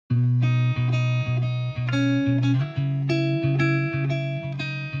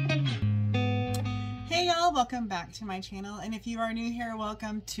welcome back to my channel. And if you are new here,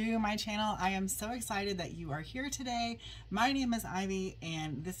 welcome to my channel. I am so excited that you are here today. My name is Ivy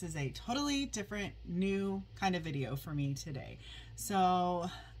and this is a totally different new kind of video for me today. So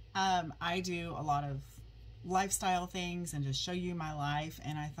I do a lot of lifestyle things and just show you my life,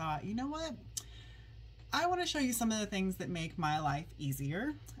 and I thought, you know what, I want to show you some of the things that make my life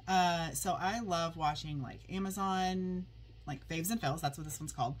easier. So I love watching like Amazon, like Faves and Fails, that's what this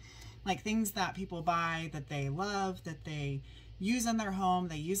one's called. Like things that people buy that they love, that they use in their home,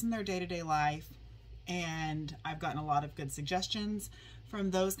 they use in their day-to-day life. And I've gotten a lot of good suggestions from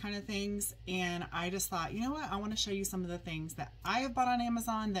those kind of things. And I just thought, you know what, I want to show you some of the things that I have bought on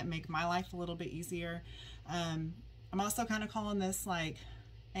Amazon that make my life a little bit easier. I'm also kind of calling this like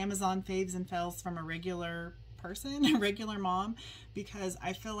Amazon Faves and Fails from a regular person, a regular mom, because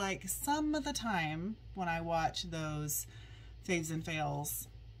I feel like some of the time when I watch those Faves and Fails,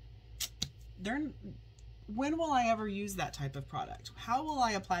 when will I ever use that type of product? How will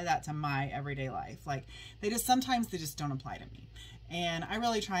I apply that to my everyday life? Like sometimes they just don't apply to me. And I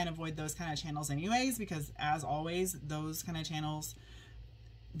really try and avoid those kind of channels anyways, because as always, those kind of channels,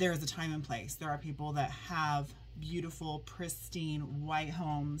 there's a time and place. There are people that have beautiful, pristine, white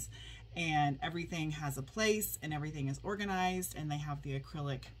homes and everything has a place and everything is organized and they have the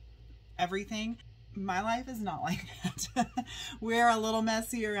acrylic everything. My life is not like that. We're a little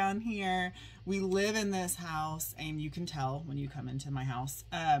messy around here. We live in this house and you can tell when you come into my house.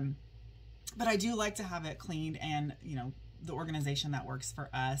 But I do like to have it cleaned and, you know, the organization that works for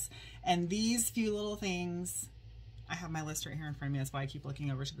us. And these few little things, I have my list right here in front of me, that's why I keep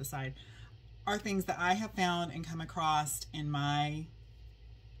looking over to the side, are things that I have found and come across in my,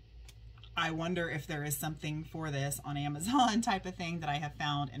 I wonder if there is something for this on Amazon type of thing that I have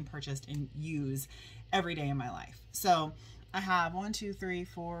found and purchased and use every day in my life. So I have 1, 2, 3,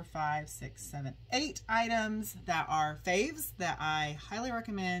 4, 5, 6, 7, 8 items that are faves that I highly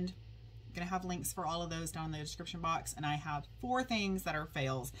recommend. I'm gonna have links for all of those down in the description box, and I have 4 things that are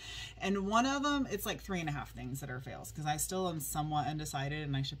fails, and one of them, it's like 3.5 things that are fails because I still am somewhat undecided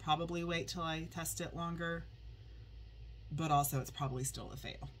and I should probably wait till I test it longer. But also it's probably still a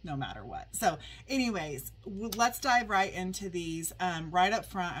fail no matter what. So anyways, let's dive right into these. Right up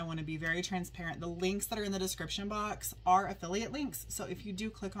front, I want to be very transparent. The links that are in the description box are affiliate links. So if you do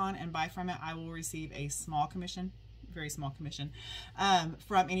click on and buy from it, I will receive a small commission, very small commission,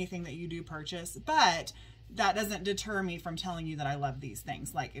 from anything that you do purchase. But that doesn't deter me from telling you that I love these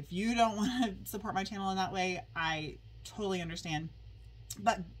things. Like if you don't want to support my channel in that way, I totally understand.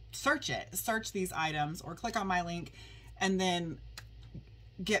 But search these items or click on my link and then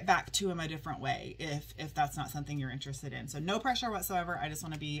get back to them a different way if that's not something you're interested in. So no pressure whatsoever. I just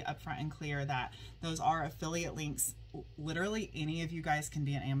want to be upfront and clear that those are affiliate links. Literally any of you guys can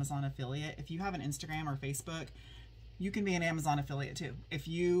be an Amazon affiliate. If you have an Instagram or Facebook, you can be an Amazon affiliate too. If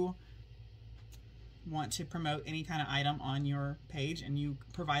you want to promote any kind of item on your page and you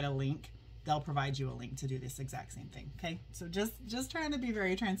provide a link, they'll provide you a link to do this exact same thing. Okay, so just trying to be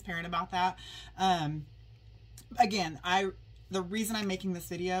very transparent about that. Again, the reason I'm making this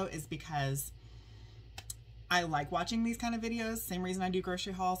video is because I like watching these kind of videos. Same reason I do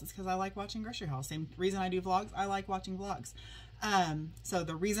grocery hauls is because I like watching grocery hauls. Same reason I do vlogs, I like watching vlogs. So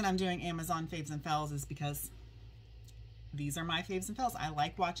the reason I'm doing Amazon Faves and Fails is because these are my faves and fails. I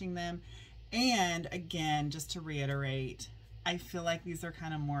like watching them. And again, just to reiterate, I feel like these are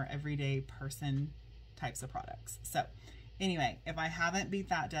kind of more everyday person types of products. So anyway, if I haven't beat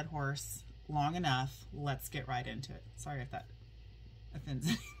that dead horse long enough, let's get right into it. Sorry if that offends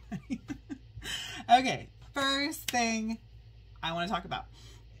anybody. Okay, first thing I want to talk about.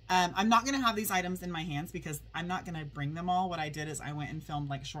 I'm not going to have these items in my hands because I'm not going to bring them all. What I did is I went and filmed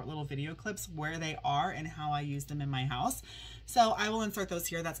like short little video clips where they are and how I use them in my house. So I will insert those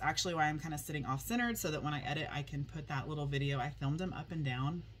here. That's actually why I'm kind of sitting off-centered so that when I edit, I can put that little video. I filmed them up and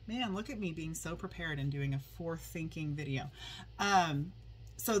down. Man, look at me being so prepared and doing a forward-thinking video.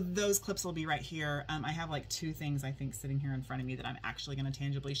 So those clips will be right here. I have like 2 things I think sitting here in front of me that I'm actually going to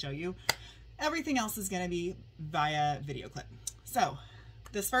tangibly show you. Everything else is going to be via video clip. So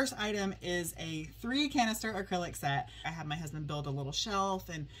this first item is a 3 canister acrylic set. I had my husband build a little shelf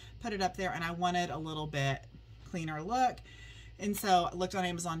and put it up there, and I wanted a little bit cleaner look. And so I looked on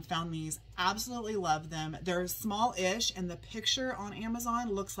Amazon, found these, absolutely love them. They're small-ish, and the picture on Amazon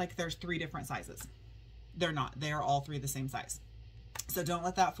looks like there's 3 different sizes. They're not. They are all 3 the same size. So don't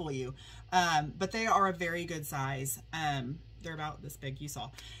let that fool you. But they are a very good size. They're about this big, you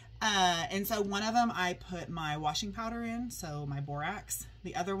saw. And so one of them I put my washing powder in, so my borax.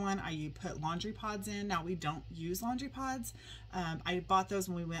 The other one I put laundry pods in. Now we don't use laundry pods. I bought those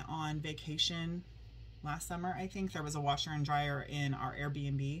when we went on vacation last summer, I think. There was a washer and dryer in our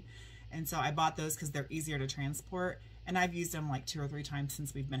Airbnb. And so I bought those because they're easier to transport. And I've used them like 2 or 3 times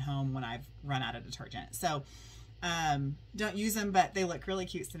since we've been home when I've run out of detergent. So don't use them, but they look really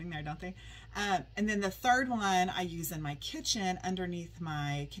cute sitting there, don't they? And then the third one I use in my kitchen underneath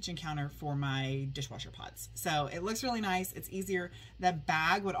my kitchen counter for my dishwasher pods. So it looks really nice. It's easier. The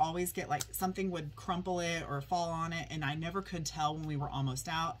bag would always get like something would crumple it or fall on it. And I never could tell when we were almost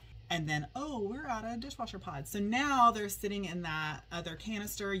out. And then, oh, we're out of dishwasher pods. So now they're sitting in that other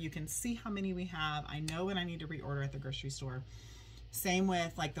canister. You can see how many we have. I know when I need to reorder at the grocery store. Same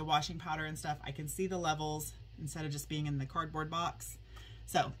with like the washing powder and stuff. I can see the levels instead of just being in the cardboard box.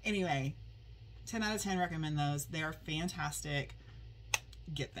 So anyway, 10 out of 10 recommend those. They are fantastic.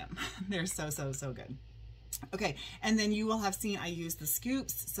 Get them. They're so, so, so good. Okay. And then you will have seen I use the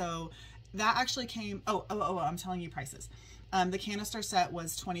scoops. So that actually came, I'm telling you prices. The canister set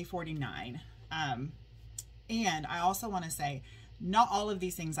was $20.49. And I also want to say, not all of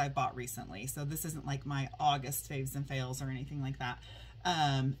these things I bought recently. So this isn't like my August faves and fails or anything like that.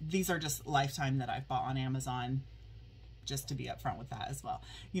 These are just lifetime that I've bought on Amazon, just to be upfront with that as well.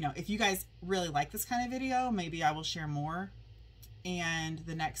 You know, if you guys really like this kind of video, maybe I will share more. And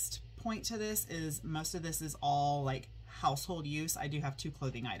the next point to this is most of this is all like household use. I do have 2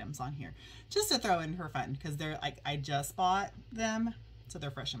 clothing items on here just to throw in for fun because they're like, I just bought them, so they're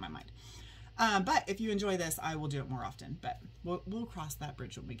fresh in my mind. But if you enjoy this, I will do it more often, but we'll cross that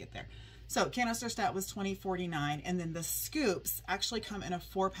bridge when we get there. So canister stat was $20.49, and then the scoops actually come in a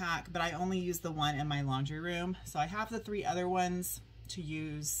 4-pack, but I only use the one in my laundry room. So I have the 3 other ones to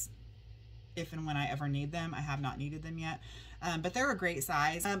use if and when I ever need them. I have not needed them yet, but they're a great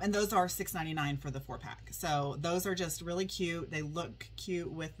size. And those are $6.99 for the 4-pack. So those are just really cute. They look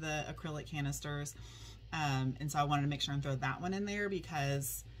cute with the acrylic canisters. And so I wanted to make sure and throw that one in there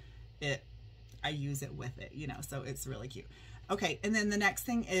because I use it with it, you know, so it's really cute. Okay. And then the next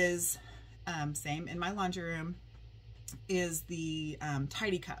thing is, same in my laundry room, is the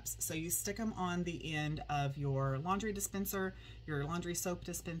tidy cups. So you stick them on the end of your laundry dispenser, your laundry soap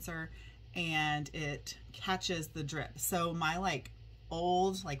dispenser, and it catches the drip. So my like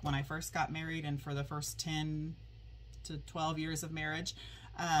when I first got married and for the first 10 to 12 years of marriage,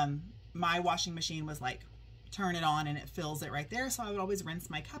 my washing machine was like, turn it on and it fills it right there. So I would always rinse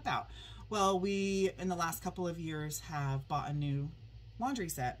my cup out. Well, we, in the last couple of years, have bought a new laundry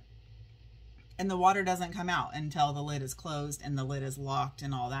set, and the water doesn't come out until the lid is closed and the lid is locked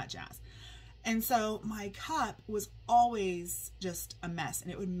and all that jazz. And so my cup was always just a mess,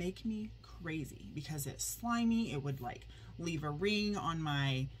 and it would make me crazy because it's slimy. It would like leave a ring on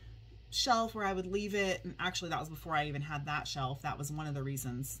my shelf where I would leave it. And actually that was before I even had that shelf. That was one of the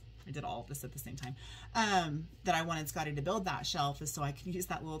reasons I did all of this at the same time, that I wanted Scotty to build that shelf, is so I could use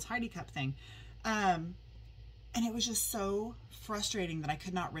that little tidy cup thing. And it was just so frustrating that I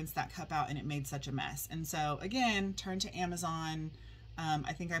could not rinse that cup out, and it made such a mess. And so again, turned to Amazon.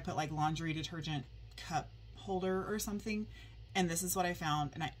 I think I put like laundry detergent cup holder or something, and this is what I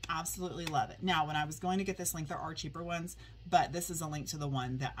found, and I absolutely love it. Now, when I was going to get this link, there are cheaper ones, but this is a link to the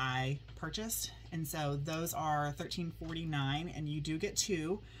one that I purchased. And so those are $13.49, and you do get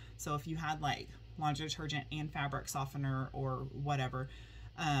 2. So if you had like laundry detergent and fabric softener or whatever,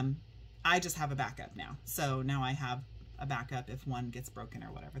 I just have a backup now. So now I have a backup if one gets broken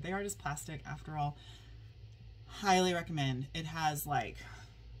or whatever. They are just plastic after all. Highly recommend. It has like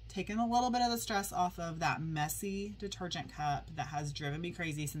taken a little bit of the stress off of that messy detergent cup that has driven me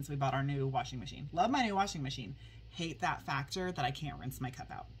crazy since we bought our new washing machine. Love my new washing machine. Hate that factor that I can't rinse my cup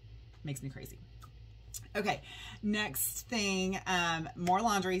out. Makes me crazy. Okay, next thing, more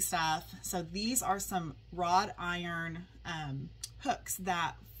laundry stuff. So these are some wrought iron hooks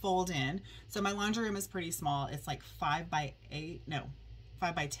that fold in. So my laundry room is pretty small. It's like 5 by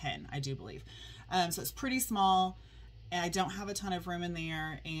 10, I do believe. So it's pretty small, and I don't have a ton of room in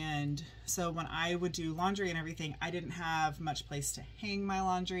there. And so when I would do laundry and everything, I didn't have much place to hang my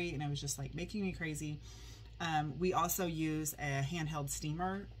laundry, and it was just like making me crazy. We also use a handheld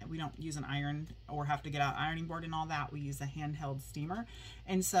steamer. We don't use an iron or have to get out ironing board and all that. We use a handheld steamer.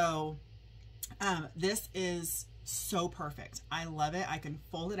 And so this is so perfect. I love it. I can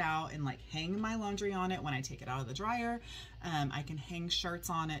fold it out and like hang my laundry on it when I take it out of the dryer. I can hang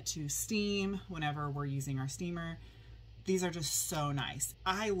shirts on it to steam whenever we're using our steamer. These are just so nice.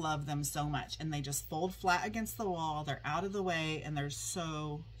 I love them so much, and they just fold flat against the wall. They're out of the way, and they're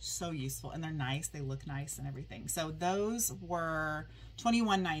so, so useful, and they're nice. They look nice and everything. So those were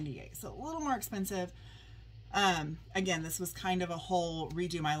 $21.98, so a little more expensive. Again, this was kind of a whole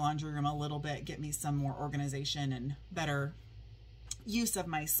redo my laundry room a little bit, get me some more organization and better use of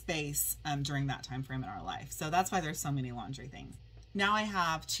my space during that time frame in our life. So that's why there's so many laundry things. Now I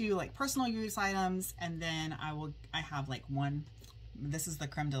have 2 like personal use items, and then I have like one, this is the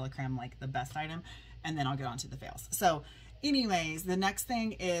creme de la creme, like the best item, and then I'll get on to the fails. So anyways, the next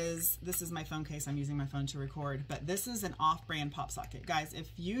thing is, this is my phone case. I'm using my phone to record, but this is an off-brand pop socket. Guys, if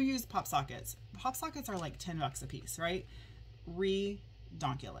you use pop sockets are like 10 bucks a piece, right?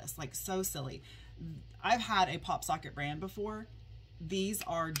 Redonkulous, like so silly. I've had a pop socket brand before. These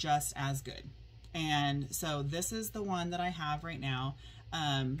are just as good. And so this is the one that I have right now.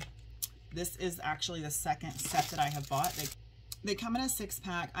 This is actually the second set that I have bought. They come in a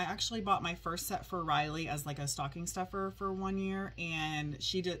 6-pack. I actually bought my first set for Riley as like a stocking stuffer for 1 year, and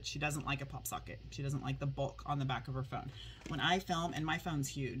she doesn't like a pop socket. She doesn't like the bulk on the back of her phone. When I film, and my phone's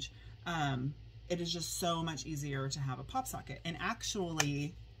huge, it is just so much easier to have a pop socket. And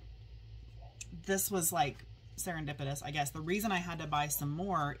actually, this was like serendipitous, I guess. The reason I had to buy some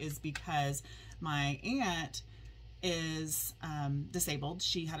more is because my aunt is disabled.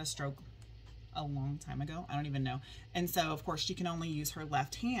 She had a stroke a long time ago. I don't even know. And so of course she can only use her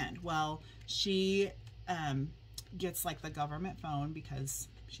left hand. Well, she gets like the government phone because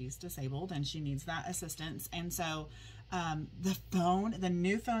she's disabled and she needs that assistance. And so the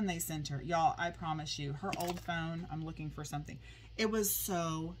new phone they sent her, y'all, I promise you, her old phone, I'm looking for something. It was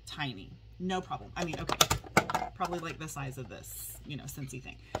so tiny. No problem. I mean, okay, probably like the size of this, you know, Scentsy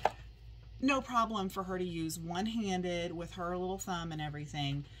thing. No problem for her to use one-handed with her little thumb and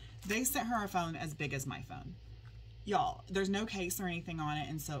everything. They sent her a phone as big as my phone. Y'all, there's no case or anything on it,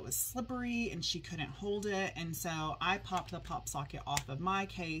 and so it was slippery and she couldn't hold it. And so I popped the pop socket off of my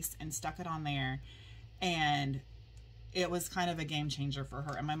case and stuck it on there, and it was kind of a game changer for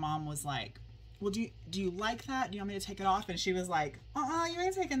her. And my mom was like, well, do you like that? Do you want me to take it off? And she was like, you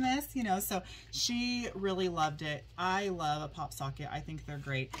ain't taking this, you know. So she really loved it. I love a pop socket. I think they're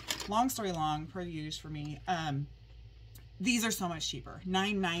great. Long story long, per usual for me. These are so much cheaper,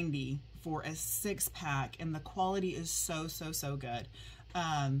 $9.90 for a 6-pack, and the quality is so good.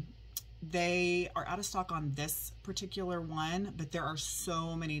 They are out of stock on this particular one, but there are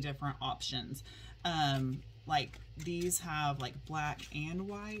so many different options. Like these have like black and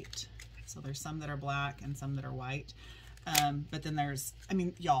white. So there's some that are black and some that are white. But then there's, I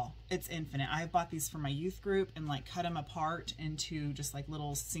mean, y'all, it's infinite. I've bought these for my youth group and like cut them apart into just like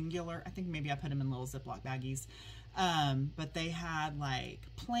little singular, I think maybe I put them in little Ziploc baggies. But they had like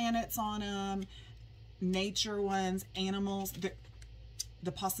planets on them, nature ones, animals.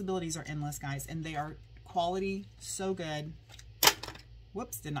 The possibilities are endless, guys, and they are quality so good.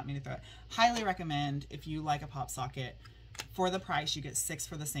 Whoops, did not mean to throw it. Highly recommend if you like a pop socket. For the price, you get 6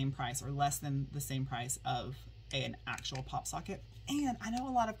 for the same price, or less than the same price of an actual pop socket. And I know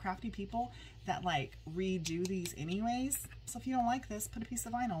a lot of crafty people that like redo these anyways. So if you don't like this, put a piece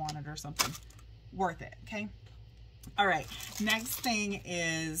of vinyl on it or something. Worth it, okay? All right, next thing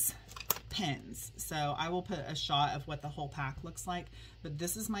is pens. So I will put a shot of what the whole pack looks like, but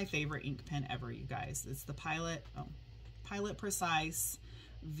this is my favorite ink pen ever, you guys. It's the Pilot Precise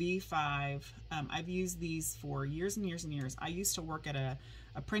V5. I've used these for years and years and years. I used to work at a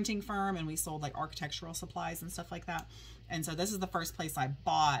printing firm, and we sold like architectural supplies and stuff like that. And so this is the first place I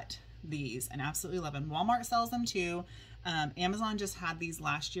bought these and absolutely love them. Walmart sells them too. Amazon just had these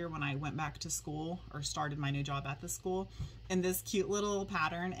last year when I went back to school, or started my new job at the school, in this cute little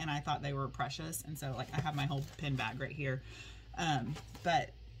pattern, and I thought they were precious. And so like I have my whole pen bag right here. But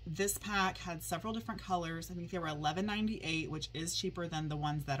this pack had several different colors. I think they were $11.98, which is cheaper than the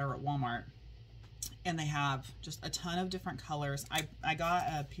ones that are at Walmart. And they have just a ton of different colors. I got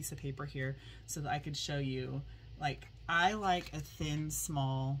a piece of paper here so that I could show you. Like, I like a thin,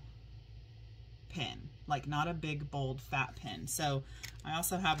 small pen, like not a big, bold, fat pen. So I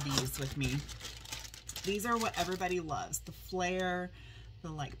also have these with me. These are what everybody loves. The Flare,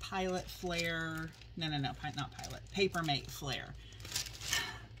 the like Pilot Flare. No, not Pilot. Papermate Flare.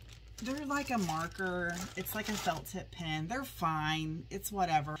 They're like a marker. It's like a felt tip pen. They're fine. It's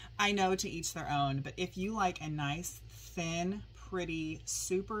whatever. I know, to each their own, but if you like a nice, thin, pretty,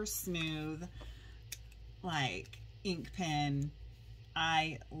 super smooth, like ink pen,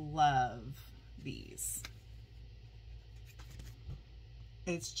 I love these.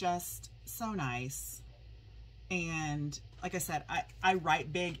 It's just so nice. And like I said, I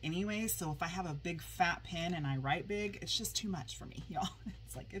write big anyway, so if I have a big fat pen and I write big, it's just too much for me, y'all.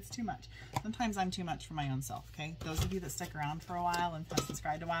 It's like, it's too much. Sometimes I'm too much for my own self, okay? Those of you that stick around for a while and have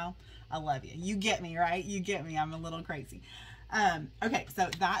subscribed a while, I love you. You get me, right? You get me. I'm a little crazy. Okay, so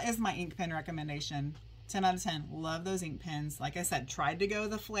that is my ink pen recommendation 10 out of 10. Love those ink pens. Like I said, tried to go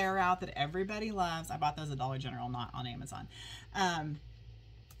the flare out that everybody loves. I bought those at Dollar General, not on Amazon. I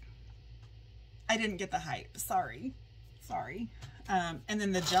didn't get the hype. Sorry. And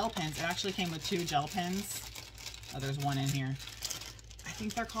then the gel pens. It actually came with 2 gel pens. Oh, there's one in here. I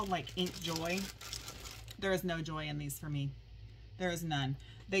think they're called like Ink Joy. There is no joy in these for me. There is none.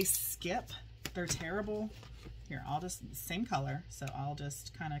 They skip. They're terrible. Here, I'll just, same color. So I'll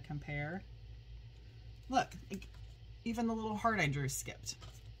just kind of compare. Look, even the little heart I drew skipped.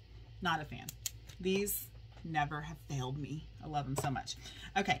 Not a fan. These never have failed me. I love them so much.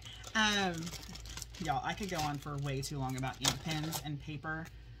 Okay, y'all, I could go on for way too long about ink pens and paper.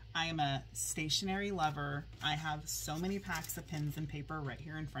 I am a stationery lover. I have so many packs of pens and paper right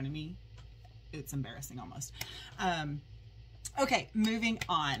here in front of me. It's embarrassing almost. Okay, moving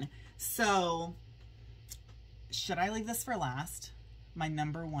on. So, should I leave this for last? My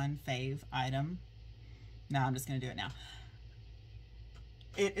 #1 fave item. No, I'm just going to do it now.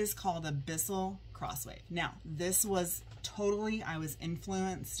 It is called a Bissell Crosswave. Now, this was totally, I was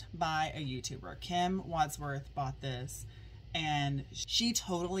influenced by a YouTuber. Kim Wadsworth bought this, and she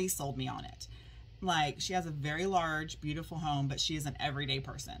totally sold me on it. Like, she has a very large, beautiful home, but she is an everyday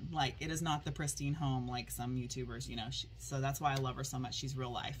person. Like, it is not the pristine home like some YouTubers, you know. So that's why I love her so much. She's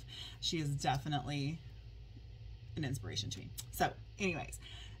real life. She is definitely an inspiration to me. So, anyways,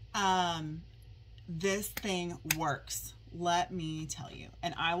 this thing works. Let me tell you.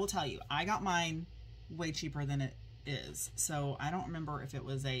 And I will tell you, I got mine way cheaper than it is. So I don't remember if it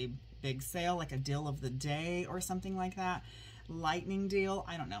was a big sale, like a deal of the day or something like that. Lightning deal.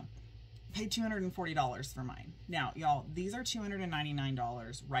 I don't know. Paid $240 for mine. Now, y'all, these are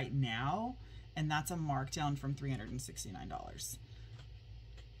 $299 right now. And that's a markdown from $369.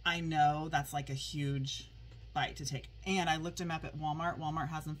 I know that's like a huge bite to take. And I looked them up at Walmart. Walmart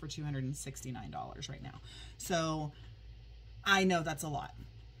has them for $269 right now. So I know that's a lot.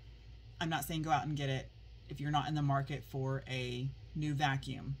 I'm not saying go out and get it if you're not in the market for a new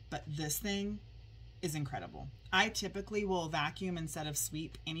vacuum, but this thing is incredible. I typically will vacuum instead of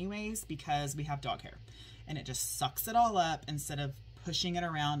sweep anyways because we have dog hair and it just sucks it all up instead of pushing it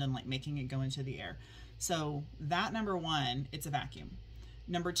around and like making it go into the air. So that #1, it's a vacuum.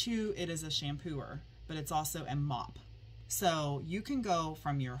 #2, it is a shampooer, but it's also a mop. So you can go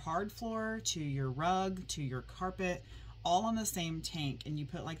from your hard floor to your rug to your carpet all on the same tank, and you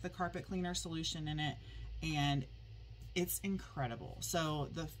put like the carpet cleaner solution in it, and it's incredible. So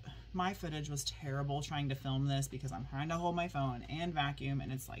my footage was terrible trying to film this because I'm trying to hold my phone and vacuum,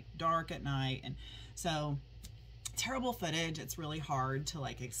 and it's like dark at night, and so terrible footage. It's really hard to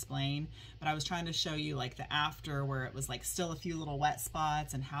like explain, but I was trying to show you like the after where it was like still a few little wet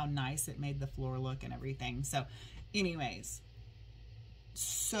spots and how nice it made the floor look and everything. So anyways,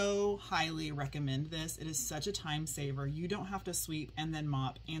 so highly recommend this. It is such a time saver. You don't have to sweep and then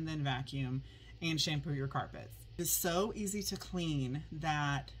mop and then vacuum and shampoo your carpets. It's so easy to clean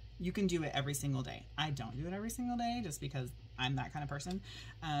that you can do it every single day. I don't do it every single day just because I'm that kind of person,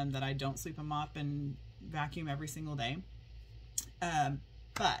 that I don't sweep and mop and vacuum every single day.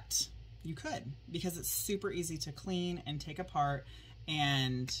 But you could, because it's super easy to clean and take apart,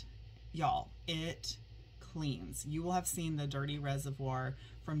 and y'all, it cleans. You will have seen the dirty reservoir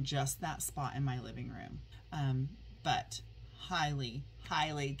from just that spot in my living room. But highly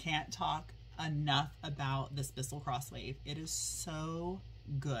can't talk enough about this Bissell Crosswave. It is so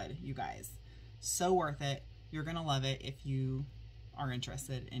good, you guys. So worth it. You're gonna love it if you are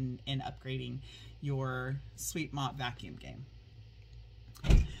interested in upgrading your sweep mop vacuum game.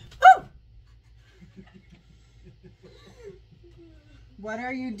 Woo! What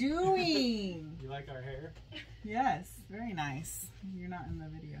are you doing? You like our hair? Yes, very nice. You're not in the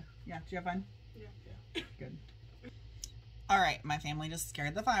video. Yeah, did you have fun? Yeah. Good. All right, my family just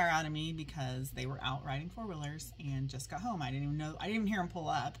scared the fire out of me because they were out riding four-wheelers and just got home. I didn't even hear them pull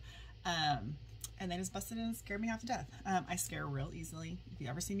up. And they just busted in and scared me half to death. I scare real easily. If you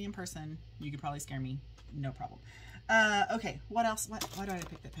ever see me in person, you could probably scare me, no problem. Okay, what else? Why do I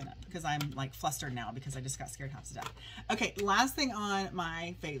pick that pen up? Because I'm like flustered now because I just got scared half to death. Okay, last thing on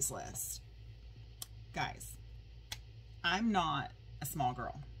my faves list. Guys, I'm not a small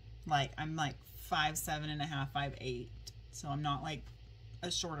girl. Like, I'm like 5'7.5", 5'8". So I'm not like a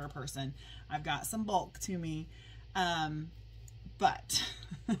shorter person. I've got some bulk to me. But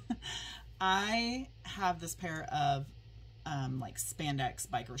I have this pair of like spandex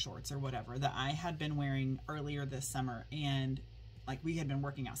biker shorts or whatever that I had been wearing earlier this summer, and like we had been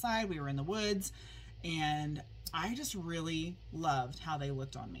working outside, we were in the woods, and I just really loved how they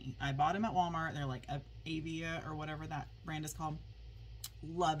looked on me. I bought them at Walmart. They're like Avia or whatever that brand is called.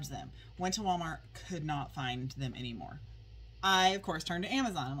 loved them. Went to Walmart, could not find them anymore. I, of course, turned to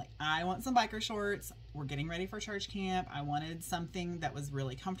Amazon. I'm like, I want some biker shorts. We're getting ready for church camp. I wanted something that was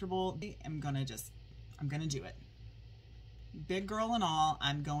really comfortable. I'm going to do it. Big girl and all,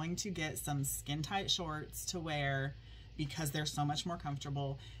 I'm going to get some skin tight shorts to wear because they're so much more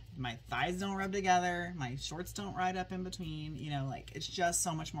comfortable. My thighs don't rub together. My shorts don't ride up in between. You know, like, it's just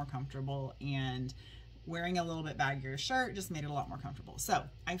so much more comfortable, and wearing a little bit baggier shirt just made it a lot more comfortable. So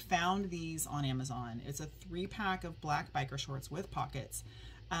I found these on Amazon. It's a 3-pack of black biker shorts with pockets.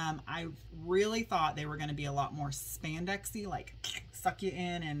 I really thought they were going to be a lot more spandexy, like suck you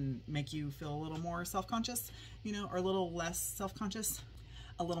in and make you feel a little more self-conscious, you know, or a little less self-conscious,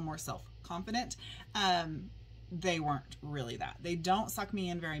 a little more self-confident. They weren't really that. They don't suck me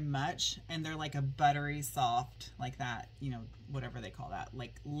in very much, and they're like a buttery soft, like that, you know, whatever they call that,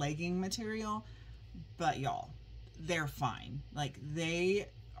 like legging material. But y'all, they're fine. Like, they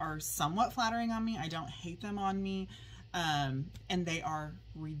are somewhat flattering on me. I don't hate them on me. And they are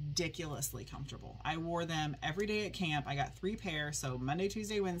ridiculously comfortable. I wore them every day at camp. I got 3 pairs. So Monday,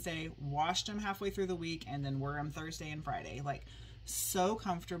 Tuesday, Wednesday, washed them halfway through the week, and then wore them Thursday and Friday. Like, so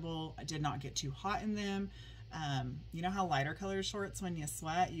comfortable. I did not get too hot in them. You know how lighter colored shorts, when you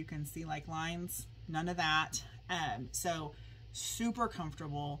sweat, you can see like lines? None of that. So super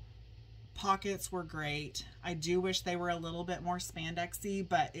comfortable. Pockets were great. I do wish they were a little bit more spandexy,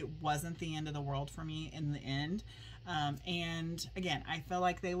 but it wasn't the end of the world for me in the end. And again, I felt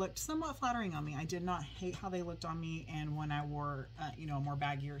like they looked somewhat flattering on me. I did not hate how they looked on me. And when I wore, you know, a more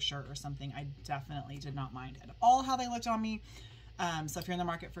baggier shirt or something, I definitely did not mind at all how they looked on me. So if you're in the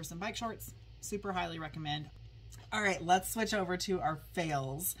market for some bike shorts, super highly recommend. All right, let's switch over to our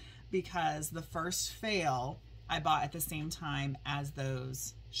fails, because the first fail I bought at the same time as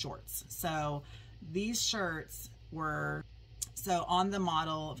those shorts. So these shirts were, so on the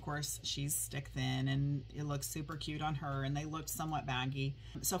model, of course, she's stick thin and it looks super cute on her, and they looked somewhat baggy.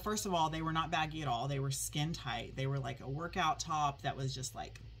 So first of all, they were not baggy at all. They were skin tight. They were like a workout top that was just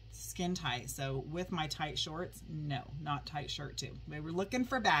like skin tight. So with my tight shorts, no, not tight shirt too. They were looking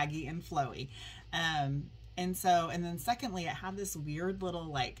for baggy and flowy. And then secondly, it had this weird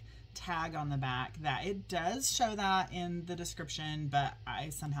little like tag on the back that it does show that in the description, but I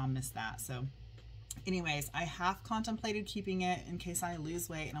somehow missed that. So anyways, I half contemplated keeping it in case I lose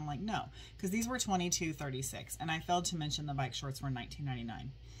weight, and I'm like, no, because these were $22.36, and I failed to mention the bike shorts were $19.99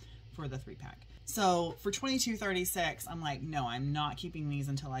 for the 3-pack. So for $22.36, I'm like, no, I'm not keeping these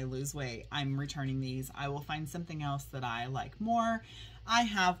until I lose weight. I'm returning these. I will find something else that I like more. I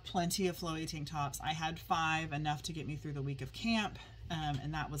have plenty of flowy tank tops. I had 5, enough to get me through the week of camp.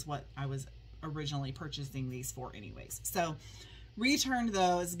 And that was what I was originally purchasing these for anyways. So returned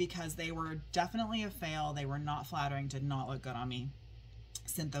those because they were definitely a fail. They were not flattering, did not look good on me.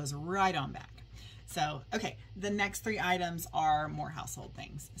 Sent those right on back. So, okay, the next 3 items are more household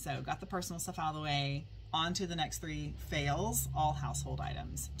things. So got the personal stuff out of the way. On to the next 3 fails, all household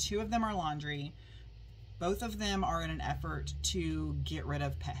items. 2 of them are laundry. Both of them are in an effort to get rid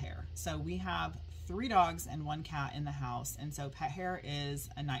of pet hair. So we have 3 dogs and 1 cat in the house, and so pet hair is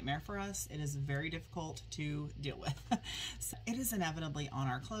a nightmare for us. It is very difficult to deal with. So it is inevitably on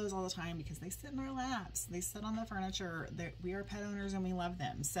our clothes all the time because they sit in our laps, they sit on the furniture. We are pet owners and we love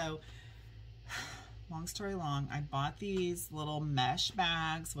them. So long story long, I bought these little mesh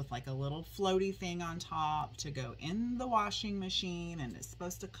bags with like a little floaty thing on top to go in the washing machine, and it's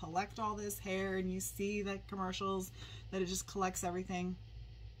supposed to collect all this hair, and you see the commercials that it just collects everything.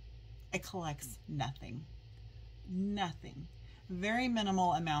 It collects nothing. Nothing. Very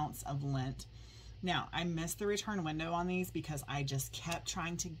minimal amounts of lint. Now, I missed the return window on these because I just kept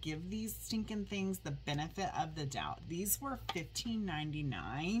trying to give these stinking things the benefit of the doubt. These were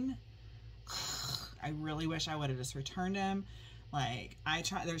 $15.99. I really wish I would have just returned them. Like, I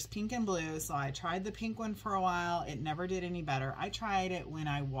tried, there's pink and blue, so I tried the pink one for a while. It never did any better. I tried it when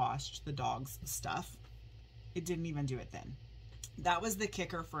I washed the dog's stuff. It didn't even do it then. That was the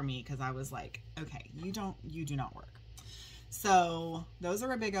kicker for me, because I was like, okay, you do not work. So those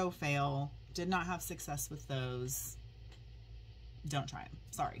are a big O fail. Did not have success with those. Don't try them.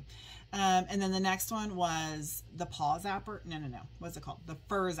 Sorry. And then the next one was the paw zapper. No. What's it called? The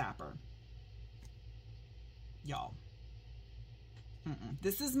fur zapper. Y'all.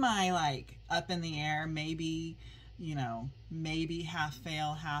 This is my like up in the air, maybe, you know, maybe half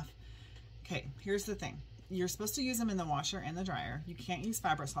fail, half. Okay, here's the thing. You're supposed to use them in the washer and the dryer. You can't use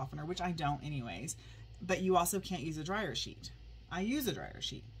fabric softener, which I don't anyways, but you also can't use a dryer sheet. I use a dryer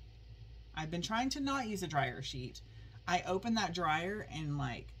sheet. I've been trying to not use a dryer sheet. I open that dryer and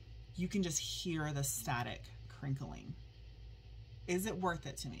like, you can just hear the static crinkling. Is it worth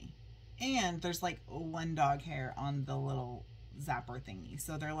it to me? And there's like one dog hair on the little zapper thingy.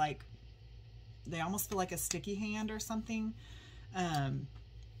 So they're like, they almost feel like a sticky hand or something.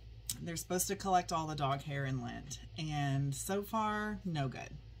 They're supposed to collect all the dog hair in Lent. And so far, no good.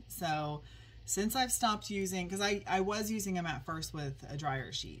 So since I've stopped using, because I was using them at first with a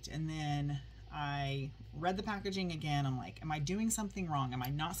dryer sheet, and then I read the packaging again. I'm like, am I doing something wrong? Am I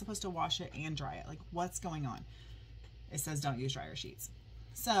not supposed to wash it and dry it? Like, what's going on? It says don't use dryer sheets.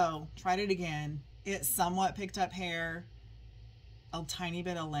 So tried it again. It somewhat picked up hair, a tiny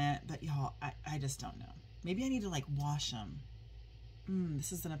bit of lint, but y'all, I just don't know. Maybe I need to like wash them.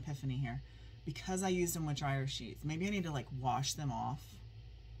 This is an epiphany here. Because I used them with dryer sheets, maybe I need to like wash them off.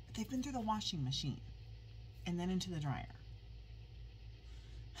 But they've been through the washing machine and then into the dryer.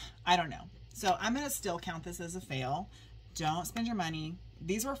 I don't know. So I'm going to still count this as a fail. Don't spend your money.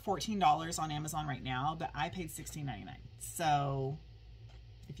 These were $14 on Amazon right now, but I paid $16.99. So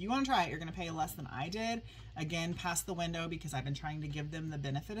if you want to try it, you're going to pay less than I did. Again, past the window because I've been trying to give them the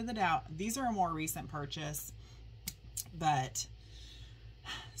benefit of the doubt. These are a more recent purchase, but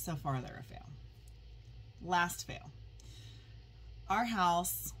so far they're a fail. Last fail. Our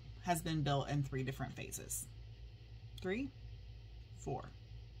house has been built in 3 different phases. 4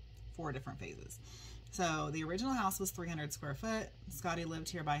 different phases. So the original house was 300 square foot. Scotty lived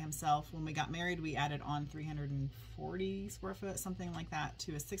here by himself. When we got married, we added on 340 square foot, something like that,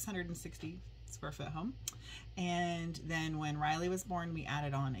 to a 660 square foot home. And then when Riley was born, we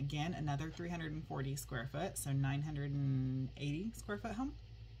added on again another 340 square foot, so 980 square foot home.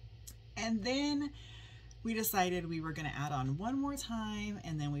 And then we decided we were going to add on one more time,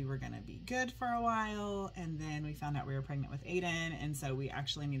 and then we were going to be good for a while, and then we found out we were pregnant with Aiden, and so we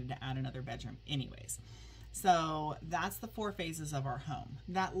actually needed to add another bedroom anyways. So that's the 4 phases of our home.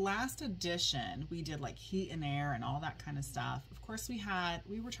 That last addition, we did like heat and air and all that kind of stuff. Of course,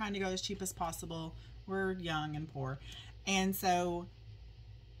 we were trying to go as cheap as possible. We're young and poor, and so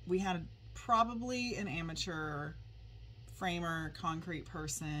we had probably an amateur framer, concrete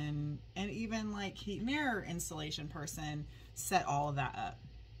person, and even like heat and air installation person set all of that up.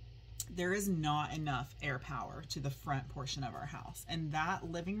 There is not enough air power to the front portion of our house, and that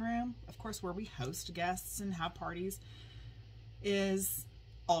living room, of course, where we host guests and have parties, is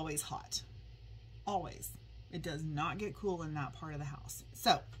always hot. Always. It does not get cool in that part of the house.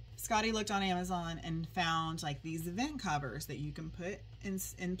 So Scotty looked on Amazon and found like these vent covers that you can put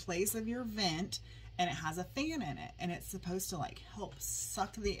in place of your vent, and it has a fan in it, and it's supposed to like help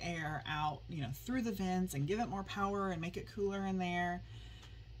suck the air out, you know, through the vents and give it more power and make it cooler in there.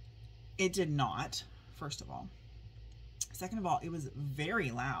 It did not, first of all. Second of all, it was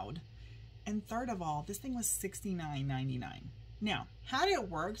very loud. And third of all, this thing was $69.99. Now, had it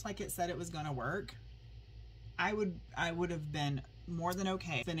worked like it said it was going to work, I would have been more than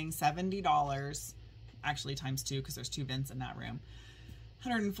okay spending $70, actually times 2 because there's 2 vents in that room,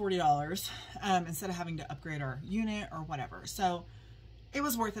 $140 instead of having to upgrade our unit or whatever. So it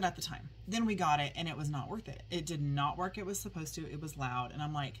was worth it at the time. Then we got it and it was not worth it. It did not work. It was supposed to. It was loud. And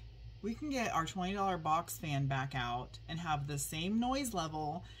I'm like, we can get our $20 box fan back out and have the same noise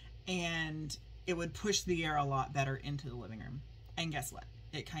level, and it would push the air a lot better into the living room. And guess what?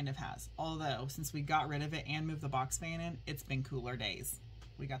 It kind of has. Although since we got rid of it and moved the box fan in, it's been cooler days.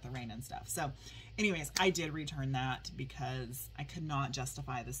 We got the rain and stuff. So anyways, I did return that because I could not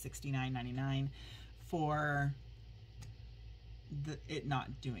justify the $69.99 for it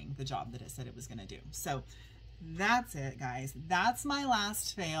not doing the job that it said it was going to do. So that's it, guys. That's my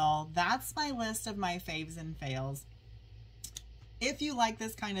last fail. That's my list of my faves and fails. If you like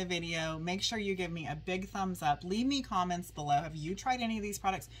this kind of video, make sure you give me a big thumbs up. Leave me comments below. Have you tried any of these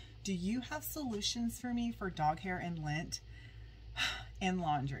products? Do you have solutions for me for dog hair and lint and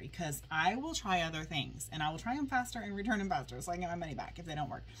laundry? Because I will try other things, and I will try them faster and return them faster so I can get my money back if they don't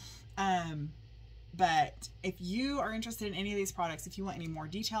work. But if you are interested in any of these products, if you want any more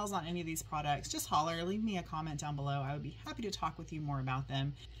details on any of these products, just holler, leave me a comment down below. I would be happy to talk with you more about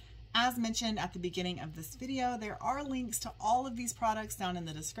them. As mentioned at the beginning of this video, there are links to all of these products down in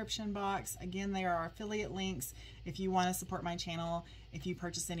the description box. Again, they are affiliate links. If you want to support my channel, if you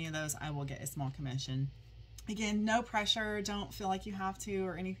purchase any of those, I will get a small commission. Again, no pressure. Don't feel like you have to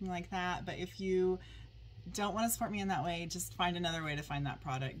or anything like that. But if you don't want to support me in that way, just find another way to find that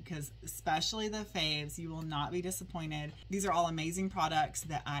product, because especially the faves, you will not be disappointed. These are all amazing products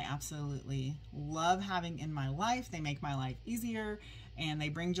that I absolutely love having in my life. They make my life easier, and they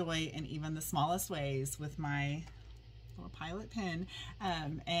bring joy in even the smallest ways with my little pilot pen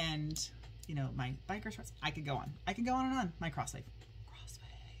and, you know, my biker shorts. I could go on. I could go on and on. My crosswave.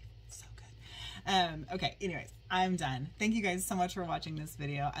 So good. Okay, anyways, I'm done. Thank you guys so much for watching this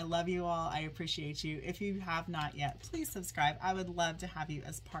video. I love you all. I appreciate you. If you have not yet, please subscribe. I would love to have you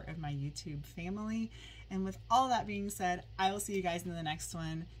as part of my YouTube family. And with all that being said, I will see you guys in the next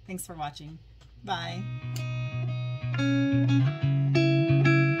one. Thanks for watching. Bye.